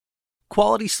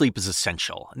Quality sleep is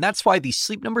essential, and that's why the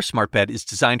Sleep Number Smart Bed is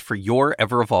designed for your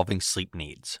ever-evolving sleep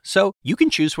needs. So you can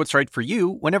choose what's right for you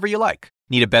whenever you like.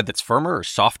 Need a bed that's firmer or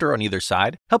softer on either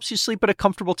side? Helps you sleep at a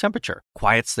comfortable temperature.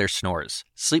 Quiets their snores.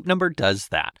 Sleep Number does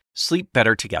that. Sleep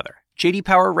better together. J.D.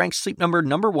 Power ranks Sleep Number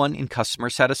 #1 in customer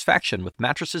satisfaction with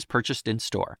mattresses purchased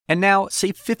in-store. And now,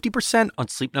 save 50% on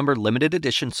Sleep Number limited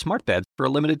edition smart beds for a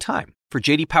limited time. For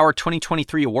J.D. Power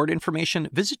 2023 award information,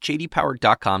 visit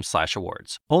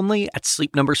jdpower.com/awards. Only at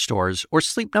Sleep Number stores or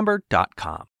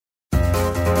sleepnumber.com.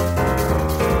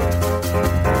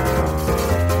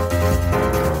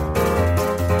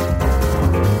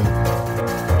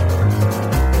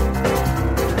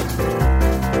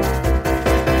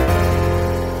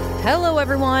 Hello,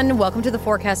 everyone. Welcome to the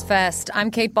Forecast Fest. I'm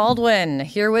Kate Baldwin,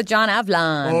 here with John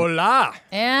Avlon. Hola.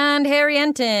 And Harry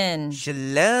Enton.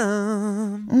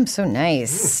 Shalom. So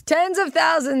nice. Tens of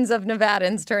thousands of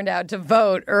Nevadans turned out to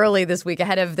vote early this week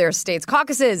ahead of their state's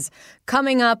caucuses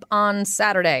coming up on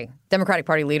Saturday. Democratic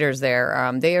Party leaders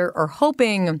there, they are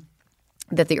hoping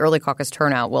that the early caucus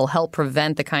turnout will help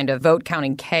prevent the kind of vote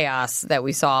counting chaos that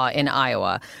we saw in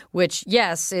Iowa, which,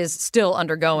 yes, is still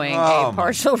undergoing a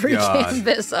partial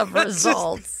recanvass of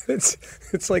results.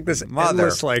 It's like this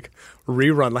endless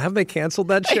rerun. Haven't they canceled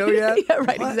that show yet? Yeah,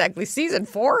 right, what? Exactly. Season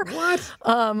 4. What?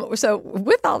 So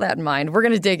with all that in mind, we're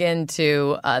going to dig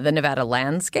into the Nevada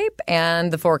landscape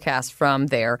and the forecast from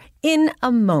there in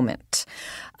a moment.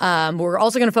 We're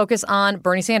also going to focus on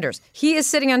Bernie Sanders. He is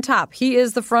sitting on top. He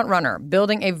is the front runner,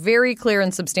 building a very clear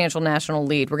and substantial national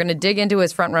lead. We're going to dig into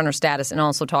his front runner status and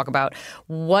also talk about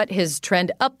what his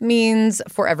trend up means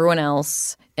for everyone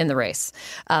else in the race.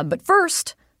 But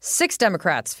first, 6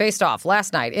 Democrats faced off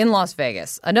last night in Las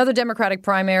Vegas. Another Democratic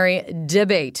primary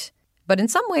debate. But in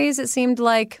some ways, it seemed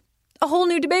like a whole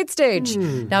new debate stage,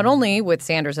 not only with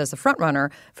Sanders as the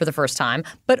frontrunner for the first time,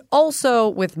 but also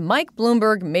with Mike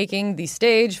Bloomberg making the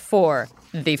stage for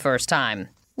the first time.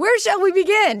 Where shall we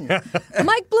begin?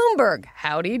 Mike Bloomberg,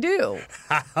 howdy do.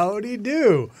 Howdy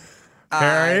do.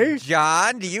 Harry?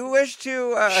 John, do you wish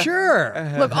to? Sure.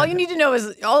 Look, all you need to know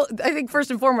is, I think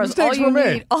first and foremost, all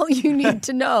you need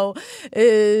to know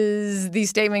is the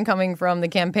statement coming from the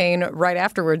campaign right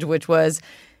afterwards, which was,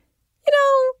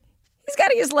 he's got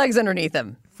to get his legs underneath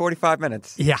him. 45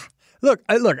 minutes. Yeah. Look.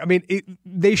 I mean,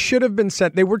 they should have been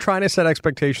set. They were trying to set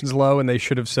expectations low, and they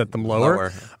should have set them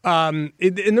lower.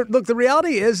 Look, the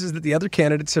reality is that the other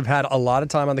candidates have had a lot of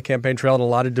time on the campaign trail and a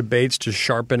lot of debates to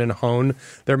sharpen and hone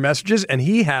their messages, and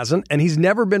he hasn't. And he's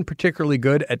never been particularly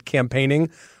good at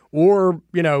campaigning or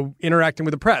interacting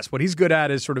with the press. What he's good at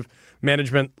is sort of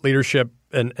management, leadership,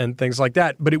 and things like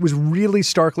that. But it was really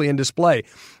starkly in display.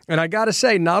 And I got to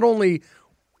say, not only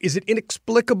is it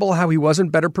inexplicable how he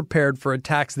wasn't better prepared for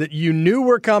attacks that you knew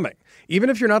were coming? Even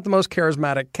if you're not the most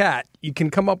charismatic cat, you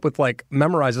can come up with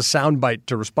memorize a soundbite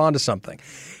to respond to something.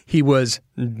 He was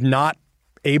not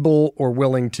able or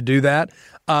willing to do that.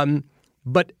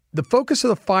 But the focus of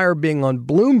the fire being on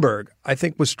Bloomberg, I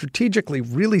think, was strategically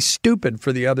really stupid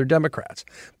for the other Democrats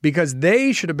because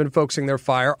they should have been focusing their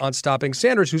fire on stopping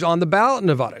Sanders, who's on the ballot in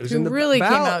Nevada, who's in the really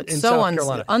ballot came out in so South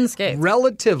Carolina. unscathed.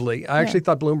 Relatively, I actually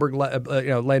thought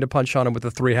Bloomberg laid a punch on him with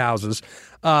the 3 houses,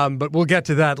 but we'll get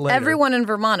to that later. Everyone in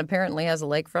Vermont apparently has a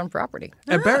lakefront property.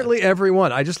 Apparently,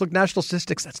 everyone. I just looked national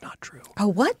statistics. That's not true. Oh,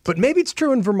 what? But maybe it's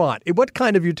true in Vermont. What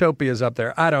kind of utopia is up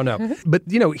there? I don't know. But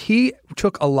he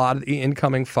took a lot of the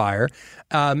incoming fire.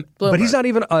 But he's not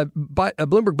even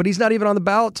Bloomberg. But he's not even on the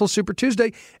ballot till Super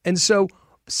Tuesday, and so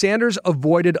Sanders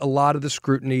avoided a lot of the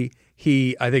scrutiny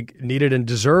he, I think, needed and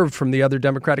deserved from the other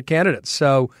Democratic candidates.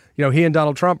 So he and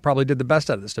Donald Trump probably did the best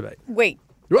out of this debate. Wait.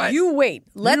 Right. You wait.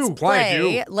 Let's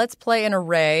play. Let's play an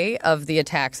array of the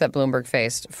attacks that Bloomberg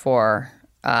faced for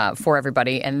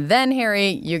everybody, and then Harry,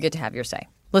 you get to have your say.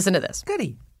 Listen to this.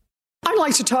 Goody. I'd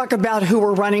like to talk about who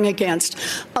we're running against.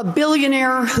 A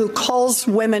billionaire who calls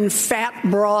women fat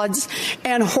broads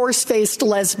and horse-faced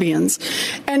lesbians.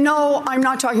 And no, I'm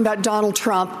not talking about Donald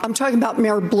Trump. I'm talking about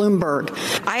Mayor Bloomberg.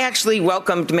 I actually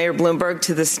welcomed Mayor Bloomberg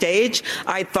to the stage.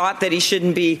 I thought that he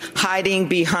shouldn't be hiding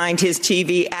behind his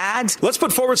TV ads. Let's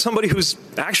put forward somebody who's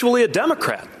actually a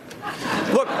Democrat.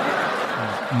 Look.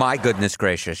 My goodness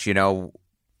gracious,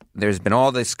 there's been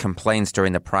all this complaints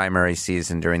during the primary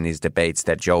season, during these debates,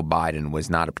 that Joe Biden was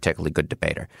not a particularly good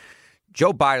debater.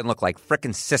 Joe Biden looked like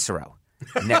frickin' Cicero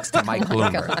next to Mike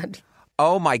Bloomberg. God.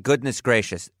 Oh, my goodness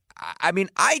gracious. I mean,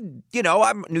 I'm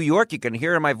New York. You can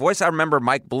hear it in my voice. I remember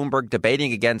Mike Bloomberg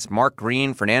debating against Mark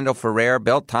Green, Fernando Ferrer,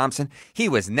 Bill Thompson. He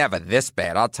was never this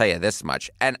bad, I'll tell you this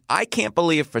much. And I can't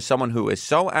believe for someone who is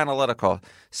so analytical,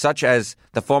 such as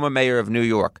the former mayor of New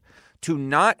York, to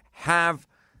not have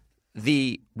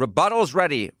the rebuttals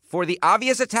ready for the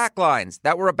obvious attack lines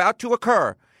that were about to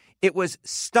occur. It was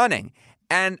stunning.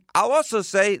 And I'll also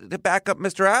say, to back up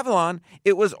Mr. Avalon,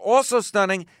 it was also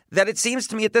stunning that it seems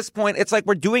to me at this point, it's like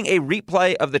we're doing a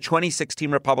replay of the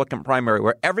 2016 Republican primary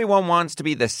where everyone wants to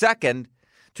be the second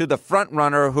to the front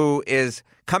runner who is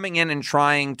coming in and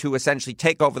trying to essentially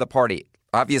take over the party.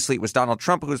 Obviously, it was Donald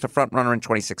Trump who was the front runner in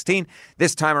 2016.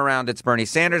 This time around, it's Bernie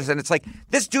Sanders. And it's like,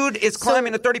 this dude is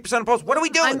climbing to 30% of polls. What are we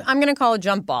doing? I'm going to call a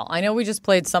jump ball. I know we just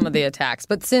played some of the attacks.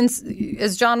 But since,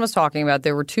 as John was talking about,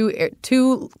 there were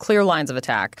two clear lines of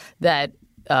attack that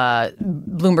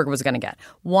Bloomberg was going to get.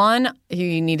 One,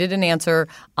 he needed an answer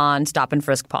on stop and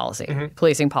frisk policy,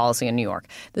 policing policy in New York.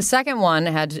 The second one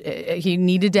he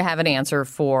needed to have an answer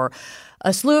for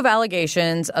a slew of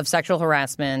allegations of sexual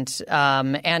harassment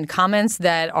and comments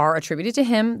that are attributed to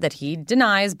him that he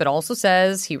denies, but also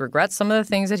says he regrets some of the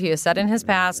things that he has said in his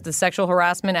past, the sexual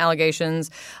harassment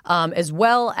allegations, as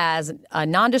well as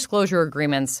non-disclosure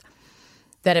agreements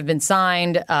that have been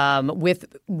signed with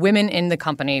women in the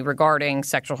company regarding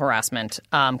sexual harassment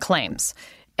claims.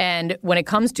 And when it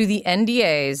comes to the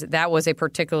NDAs, that was a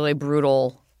particularly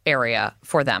brutal area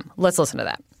for them. Let's listen to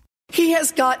that. He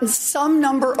has gotten some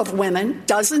number of women,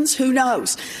 dozens, who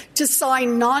knows, to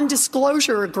sign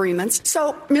non-disclosure agreements.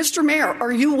 So, Mr. Mayor,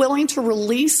 are you willing to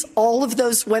release all of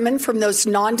those women from those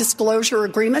non-disclosure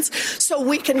agreements so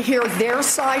we can hear their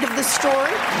side of the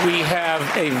story? We have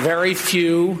a very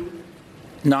few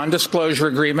non-disclosure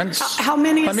agreements. How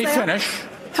many is Let me that? finish.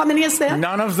 How many is that?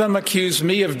 None of them accuse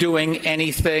me of doing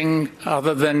anything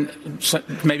other than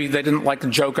maybe they didn't like the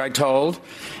joke I told.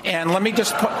 And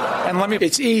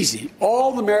It's easy.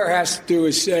 All the mayor has to do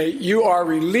is say, you are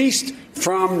released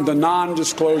from the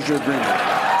non-disclosure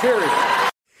agreement. Period.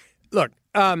 Look,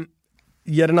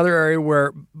 yet another area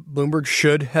where Bloomberg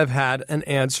should have had an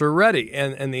answer ready.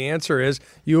 And the answer is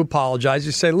you apologize.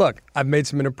 You say, look, I've made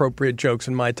some inappropriate jokes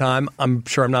in my time. I'm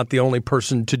sure I'm not the only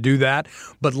person to do that.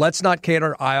 But let's not take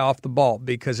our eye off the ball,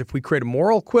 because if we create a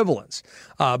moral equivalence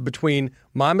between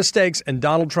my mistakes and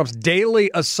Donald Trump's daily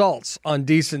assaults on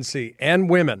decency and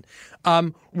women,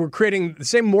 we're creating the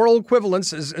same moral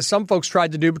equivalence as some folks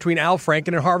tried to do between Al Franken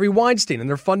and Harvey Weinstein, and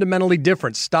they're fundamentally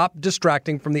different. Stop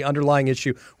distracting from the underlying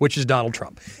issue, which is Donald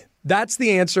Trump. That's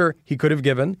the answer he could have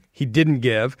given. He didn't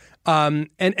give. And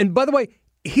by the way,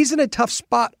 he's in a tough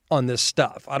spot on this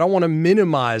stuff. I don't want to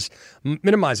minimize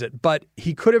it, but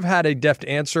he could have had a deft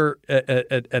answer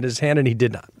at his hand, and he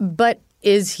did not. But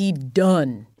is he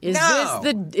done? Was that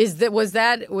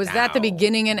the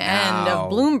beginning and end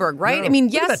of Bloomberg, right? No. I mean,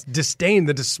 Look at yes. that disdain,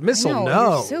 the dismissal.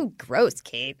 You're so gross,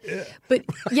 Kate. Yeah. But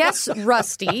yes,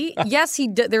 Rusty. Yes,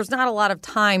 there's not a lot of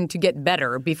time to get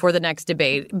better before the next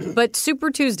debate. But Super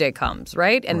Tuesday comes,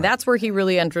 right? And that's where he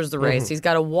really enters the race. He's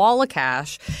got a wall of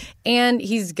cash, and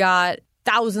he's got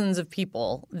thousands of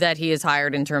people that he has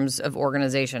hired in terms of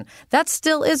organization. That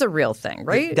still is a real thing,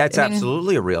 right? That's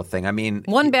absolutely a real thing. I mean,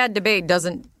 one bad debate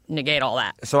doesn't negate all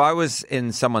that. So I was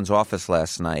in someone's office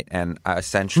last night, and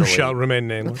essentially— Who shall remain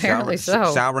nameless. Apparently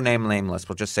so. Shall remain nameless.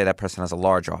 We'll just say that person has a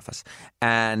large office.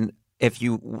 And if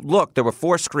you look, there were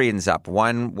 4 screens up.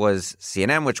 One was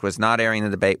CNN, which was not airing the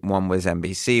debate. One was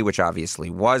NBC, which obviously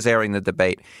was airing the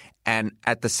debate. And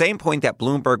at the same point that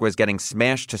Bloomberg was getting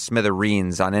smashed to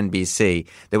smithereens on NBC,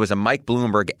 there was a Mike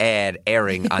Bloomberg ad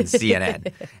airing on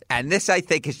CNN. And this, I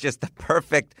think, is just the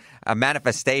perfect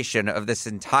manifestation of this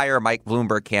entire Mike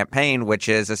Bloomberg campaign, which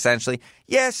is essentially,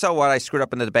 so what? I screwed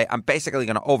up in the debate. I'm basically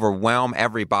going to overwhelm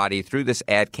everybody through this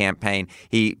ad campaign.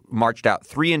 He marched out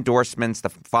 3 endorsements the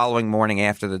following morning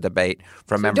after the debate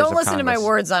from members of Congress. Don't listen to my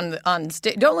words on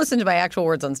stage. Don't listen to my actual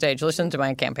words on stage. Listen to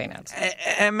my campaign ads.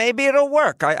 And maybe it'll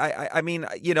work. I mean,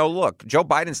 look, Joe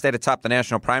Biden stayed atop the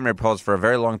national primary polls for a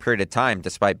very long period of time,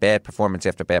 despite bad performance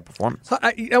after bad performance.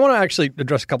 I want to actually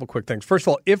address a couple quick things. First of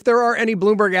all, if there are any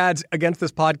Bloomberg ads against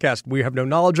this podcast, we have no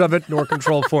knowledge of it nor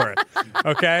control for it.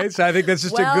 Okay? So I think that's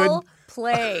just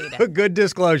played. a good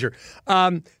disclosure.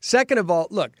 Second of all,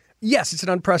 look, yes, it's an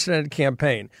unprecedented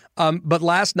campaign. But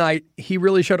last night, he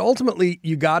really showed ultimately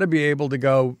you got to be able to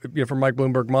go for Mike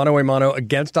Bloomberg mano a mano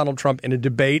against Donald Trump in a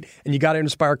debate, and you got to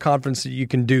inspire confidence that you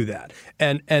can do that.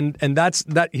 And that's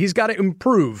that he's got to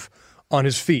improve on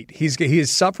his feet. He is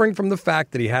suffering from the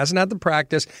fact that he hasn't had the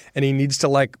practice, and he needs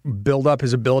to build up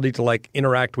his ability to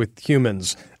interact with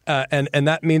humans. And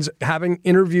that means having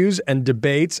interviews and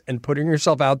debates and putting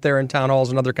yourself out there in town halls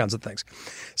and other kinds of things.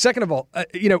 Second of all,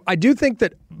 I do think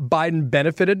that Biden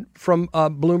benefited from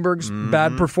Bloomberg's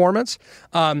bad performance.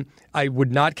 I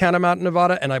would not count him out in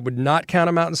Nevada, and I would not count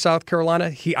him out in South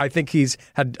Carolina. I think he's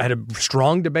had a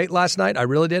strong debate last night. I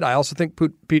really did. I also think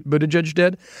Pete Buttigieg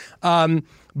did.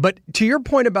 But to your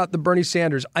point about the Bernie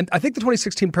Sanders, I think the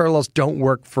 2016 parallels don't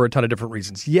work for a ton of different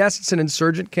reasons. Yes, it's an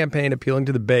insurgent campaign appealing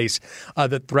to the base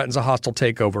that threatens a hostile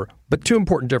takeover. But two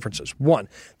important differences. One,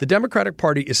 the Democratic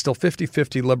Party is still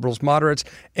 50-50 liberals, moderates,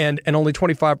 and only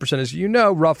 25%, as you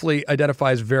know, roughly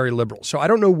identifies very liberal. So I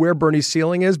don't know where Bernie's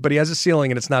ceiling is, but he has a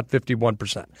ceiling and it's not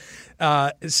 51%.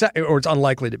 Or it's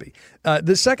unlikely to be.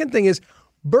 The second thing is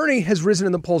Bernie has risen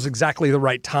in the polls exactly the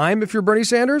right time if you're Bernie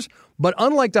Sanders, but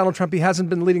unlike Donald Trump, he hasn't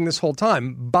been leading this whole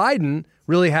time. Biden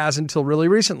really has until really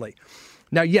recently.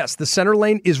 Now, yes, the center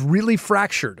lane is really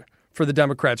fractured for the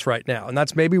Democrats right now, and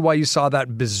that's maybe why you saw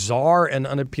that bizarre and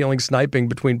unappealing sniping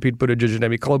between Pete Buttigieg and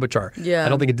Amy Klobuchar. Yeah. I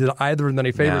don't think it did either of them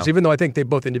any favors, even though I think they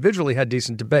both individually had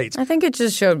decent debates. I think it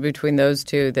just showed between those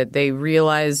two that they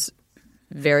realize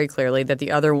very clearly that the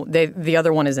other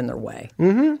one is in their way.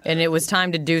 Mm-hmm. And it was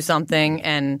time to do something,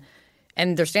 and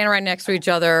they're standing right next to each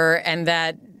other, and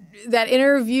that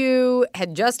interview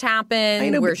had just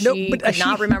happened she could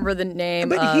not remember the name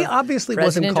but he obviously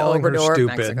President wasn't calling Obrador, her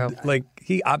stupid.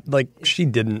 Mexico. She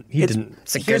didn't. He didn't.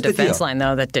 It's a good defense line,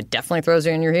 though, that definitely throws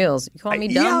you in your heels. You calling me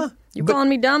dumb? Yeah, you calling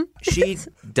me dumb? She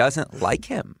doesn't like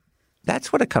him.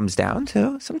 That's what it comes down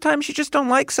to. Sometimes you just don't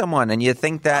like someone and you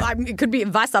think that... it could be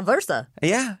vice versa.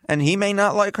 Yeah, and he may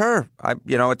not like her.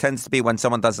 It tends to be when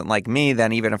someone doesn't like me,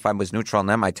 then even if I was neutral on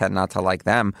them, I tend not to like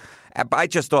them. But I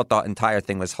just thought the entire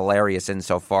thing was hilarious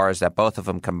insofar as that both of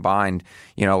them combined,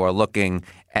 are looking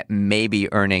at maybe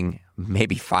earning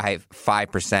maybe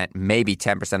 5%, maybe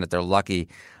 10% if they're lucky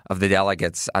of the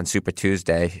delegates on Super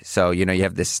Tuesday. So, you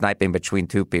have this sniping between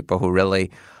two people who really...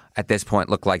 at this point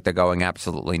look like they're going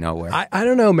absolutely nowhere. I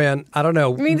don't know, man. I don't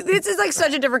know. I mean, this is like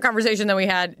such a different conversation than we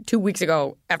had 2 weeks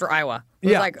ago after Iowa.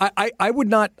 I would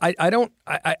not.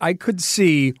 I could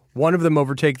see one of them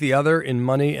overtake the other in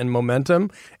money and momentum,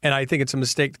 and I think it's a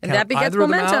mistake to count either of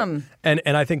them out.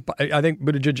 And I think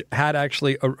Buttigieg had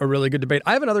actually a really good debate.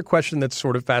 I have another question that's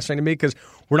sort of fascinating to me because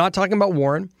we're not talking about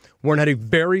Warren. Warren had a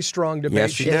very strong debate.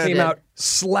 Yes, she came out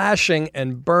slashing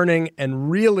and burning and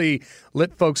really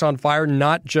lit folks on fire,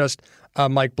 not just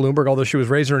Mike Bloomberg, although she was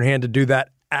raising her hand to do that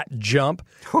at jump.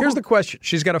 Here's the question.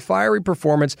 She's got a fiery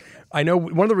performance. I know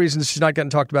one of the reasons she's not getting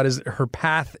talked about is her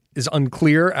path is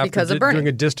unclear after doing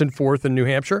a distant fourth in New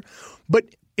Hampshire. But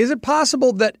is it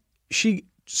possible that she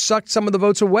sucked some of the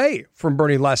votes away from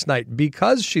Bernie last night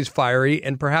because she's fiery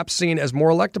and perhaps seen as more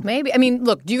electable? Maybe. I mean,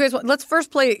 look, do you guys let's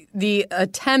first play the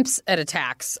attempts at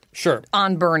attacks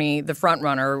on Bernie, the front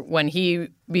runner,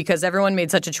 because everyone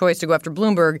made such a choice to go after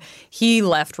Bloomberg, he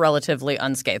left relatively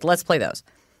unscathed. Let's play those.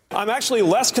 I'm actually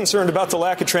less concerned about the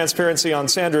lack of transparency on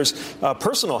Sanders'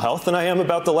 personal health than I am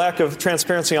about the lack of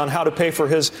transparency on how to pay for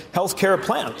his health care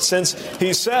plan, since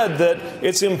he said that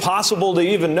it's impossible to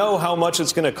even know how much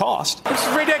it's going to cost. It's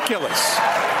ridiculous.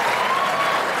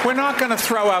 We're not going to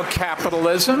throw out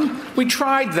capitalism. We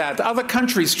tried that. Other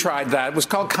countries tried that. It was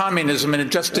called communism, and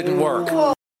it just didn't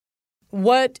work.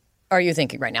 What are you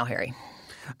thinking right now, Harry?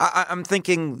 I'm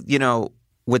thinking,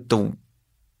 with the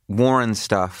Warren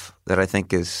stuff that I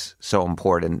think is so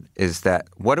important is that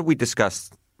what have we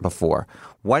discussed before?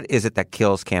 What is it that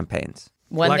kills campaigns?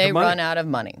 When they run out of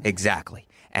money. Exactly.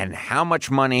 And how much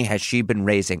money has she been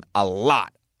raising? A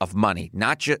lot of money,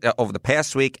 not just over the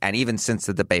past week and even since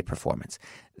the debate performance.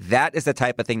 That is the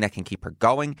type of thing that can keep her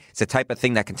going. It's the type of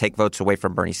thing that can take votes away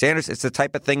from Bernie Sanders. It's the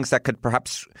type of things that could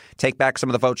perhaps take back some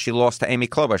of the votes she lost to Amy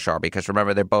Klobuchar, because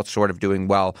remember, they're both sort of doing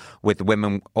well with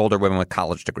older women with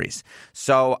college degrees.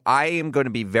 So I am going to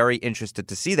be very interested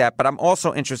to see that. But I'm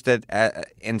also interested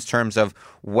in terms of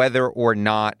whether or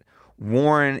not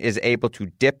Warren is able to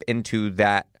dip into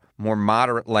that more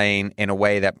moderate lane in a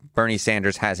way that Bernie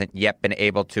Sanders hasn't yet been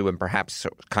able to, and perhaps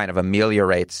kind of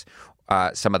ameliorates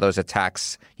some of those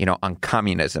attacks, on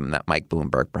communism that Mike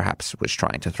Bloomberg perhaps was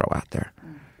trying to throw out there.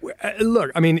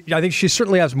 Look, I mean, I think she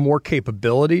certainly has more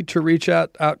capability to reach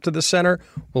out to the center.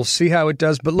 We'll see how it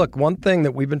does. But look, one thing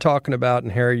that we've been talking about,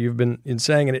 and Harry, you've been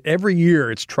saying, and every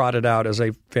year it's trotted out as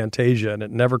a fantasia and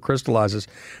it never crystallizes.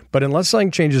 But unless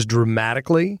something changes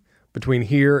dramatically between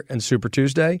here and Super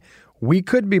Tuesday, we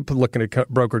could be looking at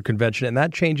brokered convention, and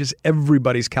that changes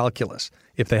everybody's calculus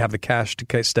if they have the cash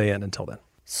to stay in until then.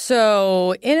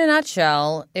 So, in a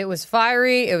nutshell, it was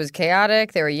fiery, it was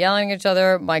chaotic, they were yelling at each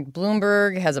other. Mike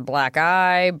Bloomberg has a black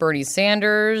eye, Bernie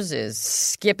Sanders is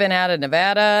skipping out of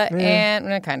Nevada,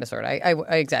 and kind of sort of, I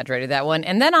exaggerated that one.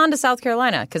 And then on to South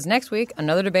Carolina, because next week,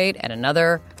 another debate and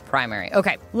another primary.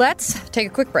 Okay, let's take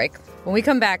a quick break. When we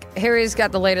come back, Harry's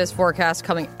got the latest forecast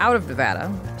coming out of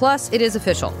Nevada. Plus, it is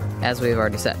official, as we've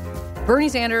already said. Bernie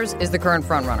Sanders is the current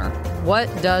frontrunner. What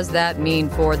does that mean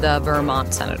for the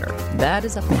Vermont senator? That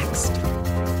is up next.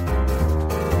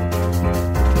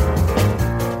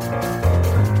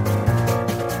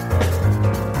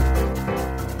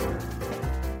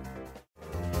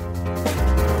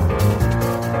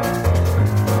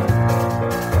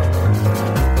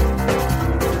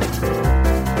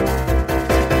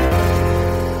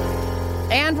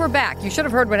 back. You should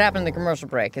have heard what happened in the commercial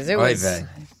break because it was. There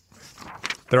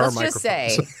let's are just microphones.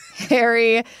 say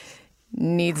Harry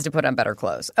needs to put on better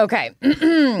clothes. Okay.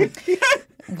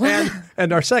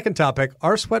 And our second topic,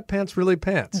 are sweatpants really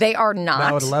pants? They are not.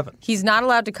 Now at 11. He's not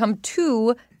allowed to come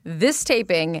to this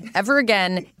taping ever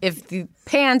again if the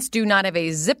pants do not have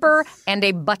a zipper and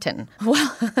a button.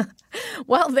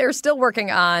 Well, they're still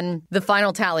working on the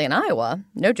final tally in Iowa.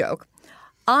 No joke.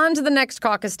 On to the next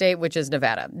caucus state, which is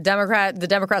Nevada. The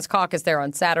Democrats caucus there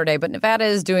on Saturday, but Nevada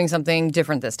is doing something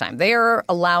different this time. They are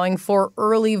allowing for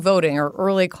early voting or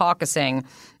early caucusing,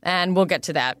 and we'll get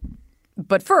to that.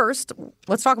 But first,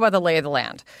 let's talk about the lay of the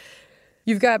land.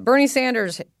 You've got Bernie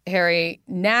Sanders, Harry.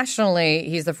 Nationally,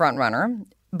 he's the front runner.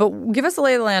 But give us the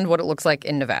lay of the land, what it looks like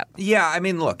in Nevada. Yeah, I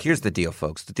mean, look, here's the deal,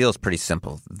 folks. The deal is pretty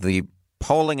simple. The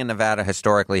polling in Nevada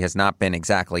historically has not been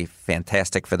exactly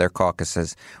fantastic for their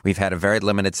caucuses. We've had a very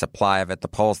limited supply of it. The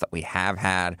polls that we have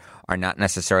had are not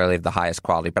necessarily of the highest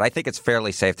quality. But I think it's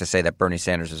fairly safe to say that Bernie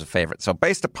Sanders is a favorite. So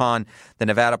based upon the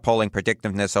Nevada polling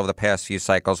predictiveness over the past few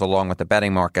cycles, along with the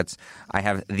betting markets, I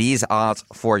have these odds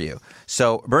for you.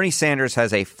 So Bernie Sanders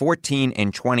has a 14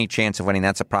 in 20 chance of winning.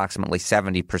 That's approximately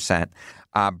 70%.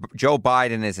 Joe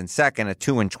Biden is in second, a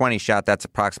 2 in 20 shot. That's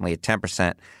approximately at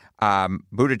 10%.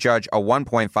 Buttigieg, a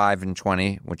 1.5 in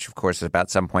 20, which of course is about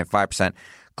 7.5%.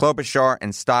 Klobuchar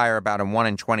and Steyer about a 1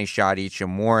 in 20 shot each,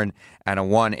 and Warren at a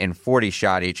 1 in 40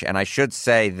 shot each. And I should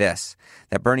say this,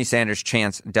 that Bernie Sanders'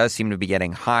 chance does seem to be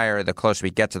getting higher the closer we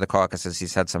get to the caucuses.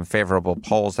 He's had some favorable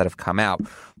polls that have come out.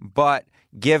 But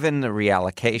given the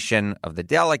reallocation of the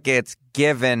delegates,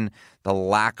 given the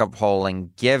lack of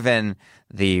polling, given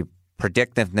the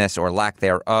predictiveness or lack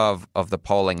thereof of the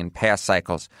polling in past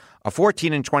cycles, a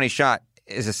 14 in 20 shot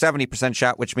is a 70%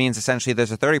 shot, which means essentially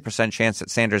there's a 30% chance that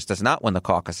Sanders does not win the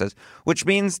caucuses, which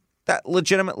means that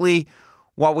legitimately,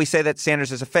 while we say that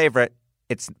Sanders is a favorite,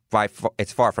 it's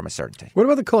far from a certainty. What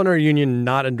about the Culinary Union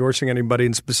not endorsing anybody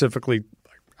and specifically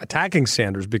attacking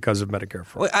Sanders because of Medicare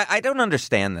fraud? Well, I don't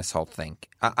understand this whole thing.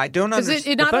 I don't understand.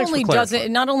 It not only doesn't,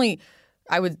 it not only,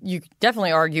 you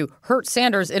definitely argue, hurt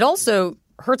Sanders, it also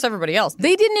hurts everybody else.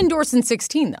 They didn't endorse in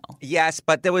 16, though. Yes,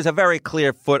 but there was a very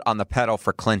clear foot on the pedal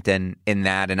for Clinton in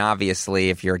that. And obviously,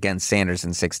 if you're against Sanders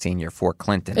in 16, you're for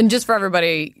Clinton. And just for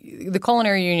everybody, the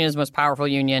Culinary Union is the most powerful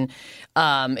union.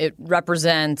 It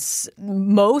represents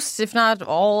most, if not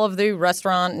all, of the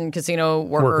restaurant and casino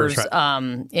workers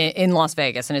right. In Las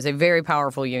Vegas, and is a very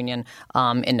powerful union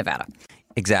in Nevada.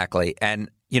 Exactly.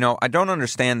 And, I don't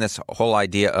understand this whole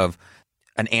idea of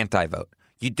an anti-vote.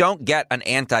 You don't get an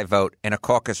anti-vote in a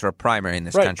caucus or a primary in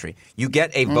this country. You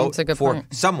get a vote for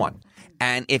someone.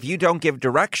 And if you don't give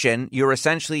direction, you're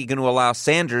essentially going to allow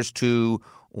Sanders to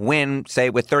win, say,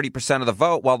 with 30% of the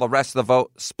vote, while the rest of the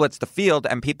vote splits the field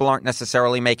and people aren't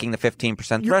necessarily making the 15%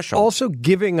 threshold. You're also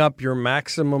giving up your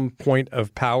maximum point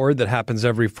of power that happens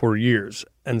every 4 years.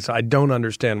 And so I don't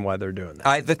understand why they're doing that.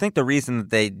 I think the reason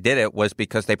that they did it was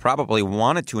because they probably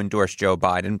wanted to endorse Joe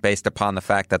Biden based upon the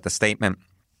fact that the statement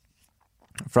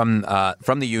from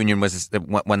the union was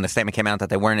when the statement came out that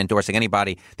they weren't endorsing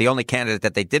anybody. The only candidate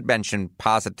that they did mention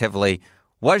positively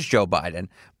was Joe Biden,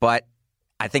 but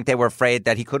I think they were afraid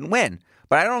that he couldn't win.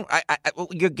 But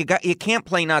you can't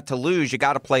play not to lose. You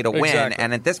got to play to win. Exactly.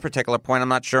 And at this particular point, I'm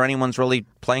not sure anyone's really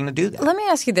playing to do that. Let me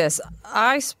ask you this: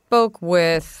 I spoke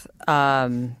with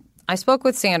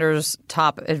Sanders'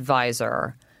 top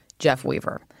advisor, Jeff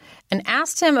Weaver, and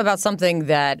asked him about something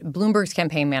that Bloomberg's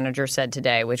campaign manager said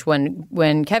today, which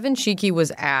when Kevin Sheekey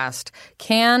was asked,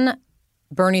 can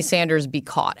Bernie Sanders be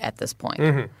caught at this point?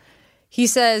 Mm-hmm. He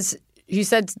said,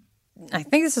 I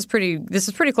think this is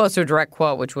pretty close to a direct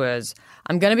quote, which was,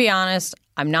 I'm going to be honest,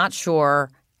 I'm not sure,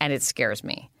 and it scares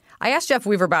me. I asked Jeff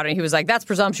Weaver about it, and he was like, that's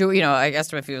presumptuous. I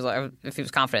asked him if he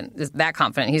was confident, that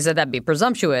confident. He said that'd be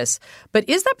presumptuous. But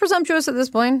is that presumptuous at this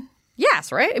point?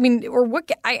 Yes, right? I mean, or what?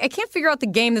 I can't figure out the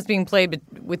game that's being played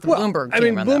with the Bloomberg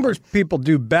team. Bloomberg's people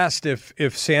do best if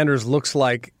Sanders looks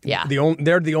like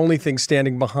they're the only thing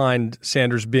standing behind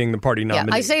Sanders being the party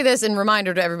nominee. Yeah, I say this in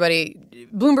reminder to everybody,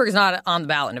 Bloomberg is not on the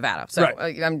ballot in Nevada. So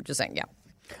right. I'm just saying, yeah.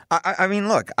 I mean,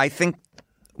 look, I think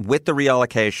with the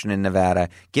reallocation in Nevada,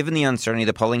 given the uncertainty of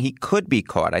the polling, he could be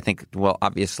caught. I think, well,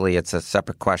 obviously it's a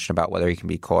separate question about whether he can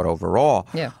be caught overall.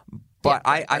 Yeah. But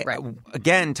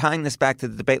again, tying this back to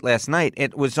the debate last night,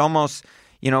 it was almost,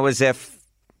 as if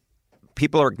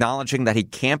people are acknowledging that he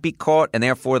can't be caught, and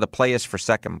therefore the play is for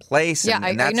second place. Yeah,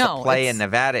 and that's the play in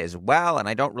Nevada as well. And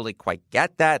I don't really quite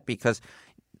get that because,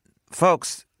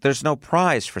 folks, there's no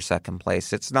prize for second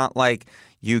place. It's not like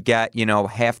you get,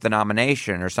 half the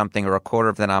nomination or something or a quarter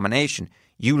of the nomination.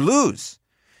 You lose.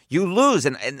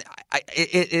 And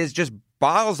it just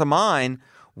boggles the mind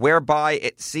whereby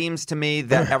it seems to me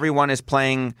that everyone is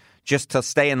playing just to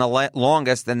stay in the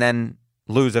longest and then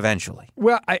lose eventually.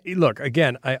 Well, I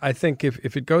think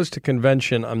if it goes to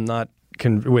convention, I'm not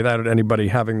without anybody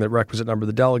having the requisite number of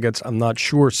the delegates, I'm not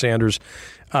sure Sanders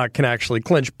can actually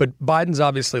clinch. But Biden's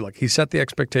obviously, he set the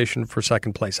expectation for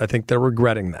second place. I think they're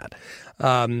regretting that.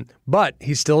 But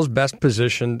he still is best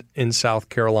positioned in South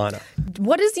Carolina.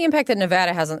 What is the impact that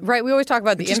Nevada has on? Right, we always talk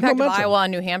about the impact of Iowa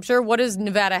and New Hampshire. What does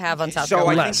Nevada have on South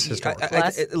Carolina?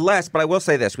 Less, but I will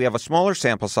say this. We have a smaller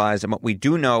sample size, and what we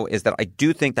do know is that I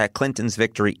do think that Clinton's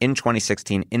victory in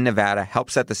 2016 in Nevada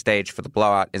helped set the stage for the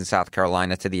blowout in South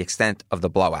Carolina to the extent of the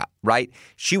blowout, right?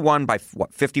 She won by,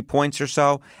 50 points or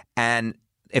so, and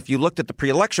if you looked at the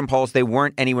pre-election polls, they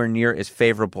weren't anywhere near as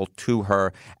favorable to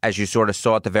her as you sort of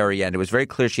saw at the very end. It was very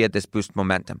clear she had this boost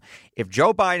momentum. If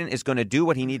Joe Biden is going to do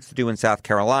what he needs to do in South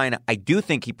Carolina, I do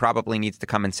think he probably needs to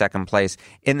come in second place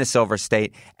in the Silver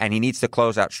State, and he needs to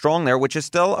close out strong there, which is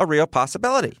still a real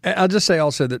possibility. I'll just say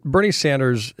also that Bernie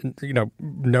Sanders,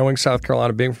 knowing South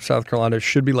Carolina, being from South Carolina,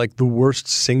 should be like the worst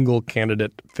single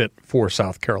candidate fit for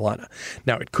South Carolina.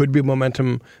 Now, it could be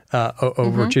momentum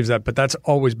overachieves that, but that's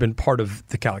always been part of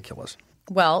the calculus.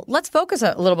 Well, let's focus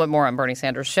a little bit more on Bernie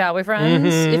Sanders, shall we,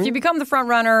 friends? If you become the front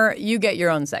runner, you get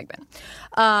your own segment.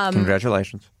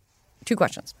 Congratulations. 2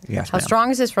 questions. Yes, How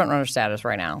strong is his front runner status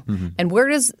right now? And where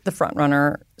does the front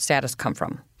runner status come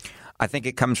from? I think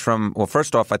it comes from, well,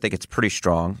 first off, I think it's pretty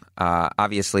strong.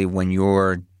 Obviously, when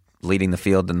you're leading the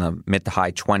field in the mid to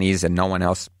high 20s and no one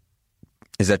else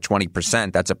is at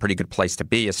 20%, that's a pretty good place to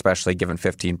be, especially given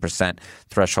 15%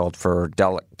 threshold for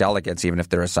delegates, even if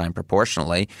they're assigned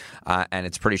proportionally. And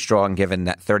it's pretty strong given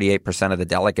that 38% of the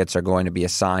delegates are going to be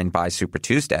assigned by Super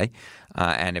Tuesday.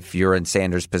 And if you're in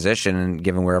Sanders' position,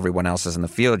 given where everyone else is in the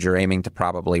field, you're aiming to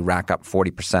probably rack up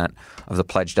 40% of the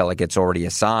pledged delegates already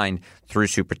assigned through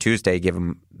Super Tuesday,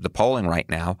 given the polling right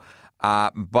now.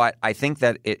 But I think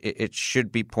that it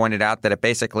should be pointed out that it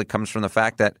basically comes from the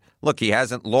fact that, look, he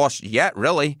hasn't lost yet,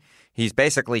 really. He's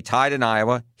basically tied in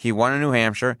Iowa. He won in New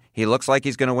Hampshire. He looks like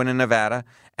he's going to win in Nevada.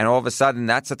 And all of a sudden,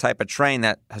 that's the type of train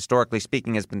that, historically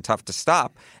speaking, has been tough to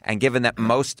stop. And given that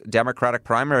most Democratic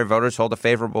primary voters hold a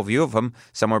favorable view of him,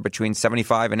 somewhere between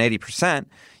 75 and 80%,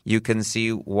 you can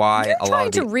see why You're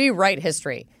trying to rewrite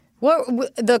history.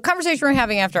 The conversation we were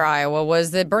having after Iowa was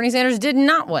that Bernie Sanders did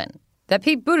not win. That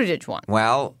Pete Buttigieg won.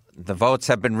 Well, the votes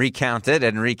have been recounted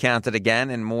and recounted again,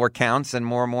 and more counts and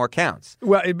more counts.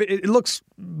 Well, it looks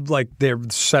like they're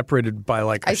separated by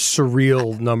a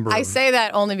surreal number. I say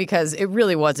that only because it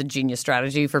really was a genius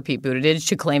strategy for Pete Buttigieg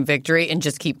to claim victory and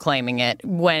just keep claiming it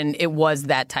when it was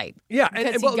that tight. Yeah.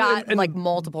 Because he got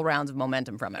multiple rounds of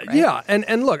momentum from it, right? Yeah.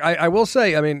 And look, I will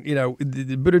say,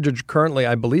 Buttigieg currently,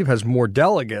 I believe, has more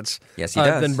delegates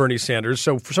than Bernie Sanders.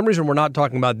 So for some reason, we're not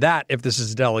talking about that if this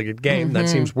is a delegate game. That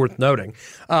seems worth noting.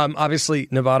 Obviously,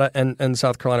 Nevada and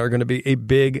South Carolina are going to be a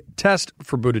big test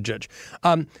for Buttigieg.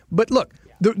 But look,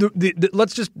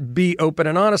 let's just be open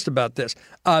and honest about this.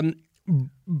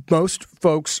 Most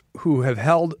folks who have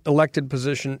held elected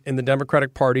position in the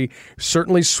Democratic Party,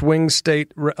 certainly swing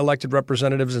state elected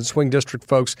representatives and swing district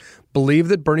folks, believe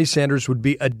that Bernie Sanders would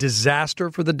be a disaster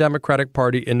for the Democratic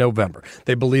Party in November.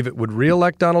 They believe it would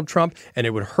reelect Donald Trump and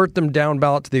it would hurt them down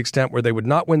ballot to the extent where they would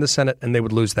not win the Senate and they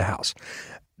would lose the House.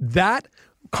 That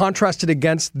contrasted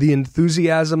against the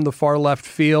enthusiasm the far left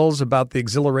feels about the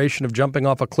exhilaration of jumping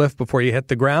off a cliff before you hit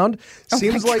the ground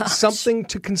seems like something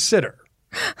to consider.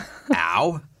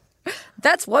 Ow.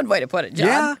 That's one way to put it, John.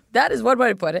 Yeah. That is one way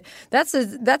to put it. That's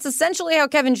essentially how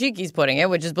Kevin Sheekey's putting it,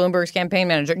 which is Bloomberg's campaign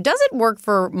manager. Does it work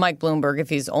for Mike Bloomberg if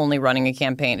he's only running a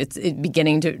campaign? It's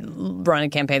beginning to run a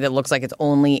campaign that looks like it's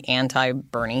only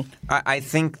anti-Bernie. I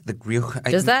think the real –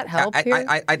 Does that help here?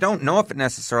 I don't know if it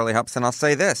necessarily helps, and I'll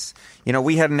say this.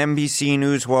 We had an NBC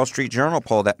News Wall Street Journal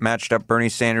poll that matched up Bernie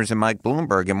Sanders and Mike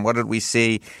Bloomberg, and what did we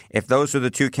see? If those were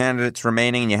the two candidates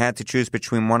remaining and you had to choose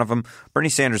between one of them, Bernie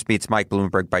Sanders beats Mike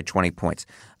Bloomberg by 20 points.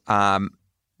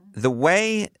 The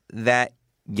way that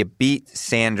you beat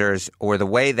Sanders, or the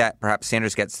way that perhaps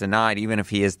Sanders gets denied, even if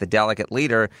he is the delegate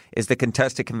leader, is the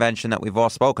contested convention that we've all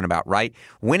spoken about, right?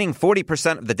 Winning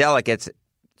 40% of the delegates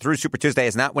through Super Tuesday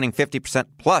is not winning 50%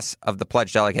 plus of the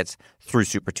pledged delegates through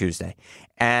Super Tuesday.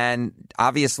 And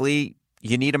obviously,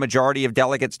 you need a majority of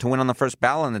delegates to win on the first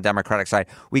ballot on the Democratic side.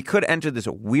 We could enter this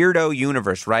weirdo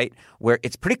universe, right, where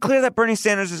it's pretty clear that Bernie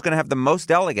Sanders is going to have the most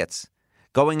delegates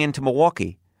going into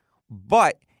Milwaukee.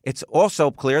 But it's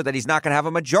also clear that he's not going to have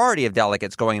a majority of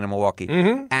delegates going into Milwaukee.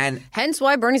 And hence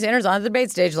why Bernie Sanders on the debate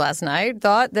stage last night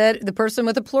thought that the person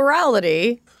with a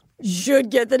plurality should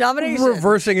get the nomination.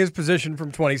 Reversing his position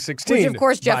from 2016. Which, of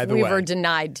course, Jeff Weaver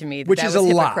denied to me. Which that is was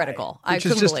a lie. Hypocritical. Which I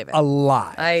couldn't is just believe it. a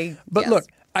lie. But look,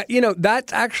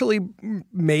 that actually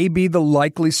may be the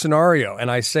likely scenario. And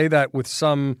I say that with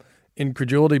some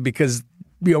incredulity because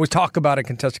we always talk about a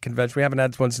contested convention. We haven't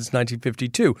had one since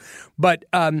 1952. But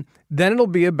then it'll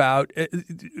be about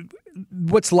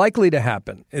what's likely to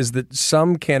happen is that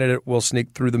some candidate will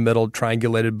sneak through the middle,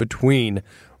 triangulated between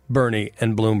Bernie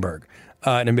and Bloomberg.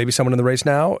 And maybe someone in the race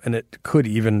now, and it could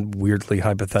even weirdly,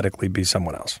 hypothetically, be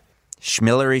someone else.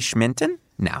 Schmillery Schminton?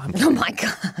 No. Oh, my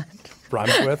God.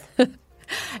 Rhymes with?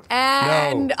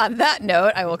 And on that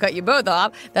note, I will cut you both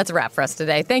off. That's a wrap for us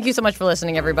today. Thank you so much for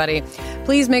listening, everybody.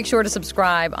 Please make sure to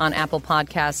subscribe on Apple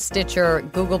Podcasts, Stitcher,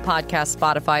 Google Podcasts,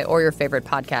 Spotify, or your favorite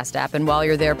podcast app. And while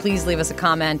you're there, please leave us a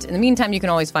comment. In the meantime, you can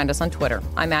always find us on Twitter.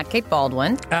 I'm at Kate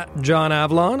Baldwin. At John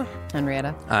Avlon.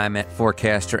 Henrietta. I'm at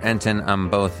Forecaster Enton on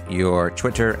both your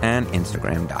Twitter and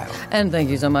Instagram dial. And thank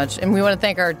you so much. And we want to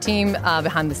thank our team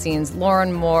behind the scenes,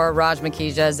 Lauren Moore, Raj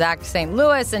Makija, Zach St.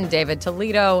 Louis, and David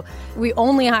Toledo. We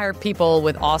only hire people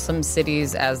with awesome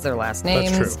cities as their last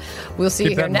names. That's true. We'll see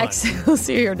you here next. We'll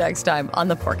see you here next time on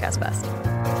the Forecast Best.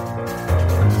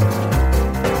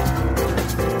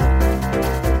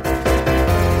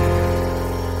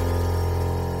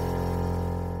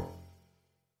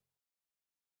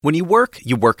 When you work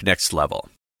next level.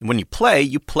 And when you play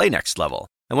next level.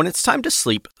 And when it's time to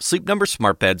sleep, Sleep Number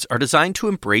smart beds are designed to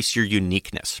embrace your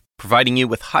uniqueness, providing you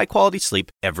with high-quality sleep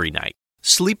every night.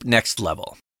 Sleep next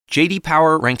level. J.D.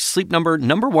 Power ranks Sleep Number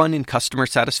number 1 in customer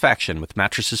satisfaction with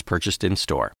mattresses purchased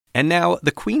in-store. And now,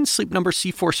 the Queen Sleep Number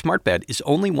C4 smart bed is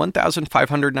only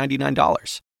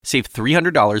 $1,599. Save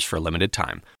 $300 for a limited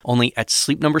time, only at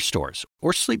Sleep Number stores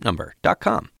or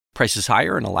sleepnumber.com. Prices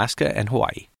higher in Alaska and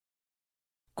Hawaii.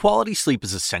 Quality sleep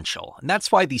is essential, and that's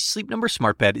why the Sleep Number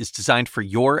smart bed is designed for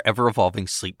your ever-evolving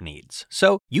sleep needs.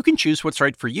 So you can choose what's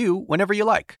right for you whenever you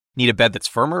like. Need a bed that's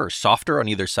firmer or softer on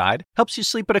either side? Helps you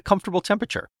sleep at a comfortable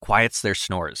temperature. Quiets their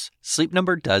snores. Sleep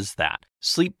Number does that.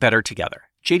 Sleep better together.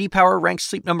 J.D. Power ranks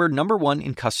Sleep Number number 1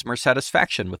 in customer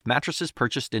satisfaction with mattresses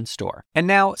purchased in-store. And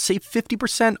now, save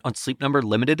 50% on Sleep Number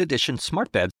limited edition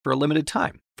smart beds for a limited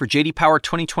time. For J.D. Power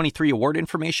 2023 award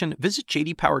information, visit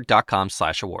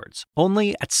jdpower.com/awards.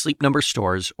 Only at Sleep Number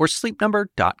stores or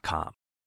sleepnumber.com.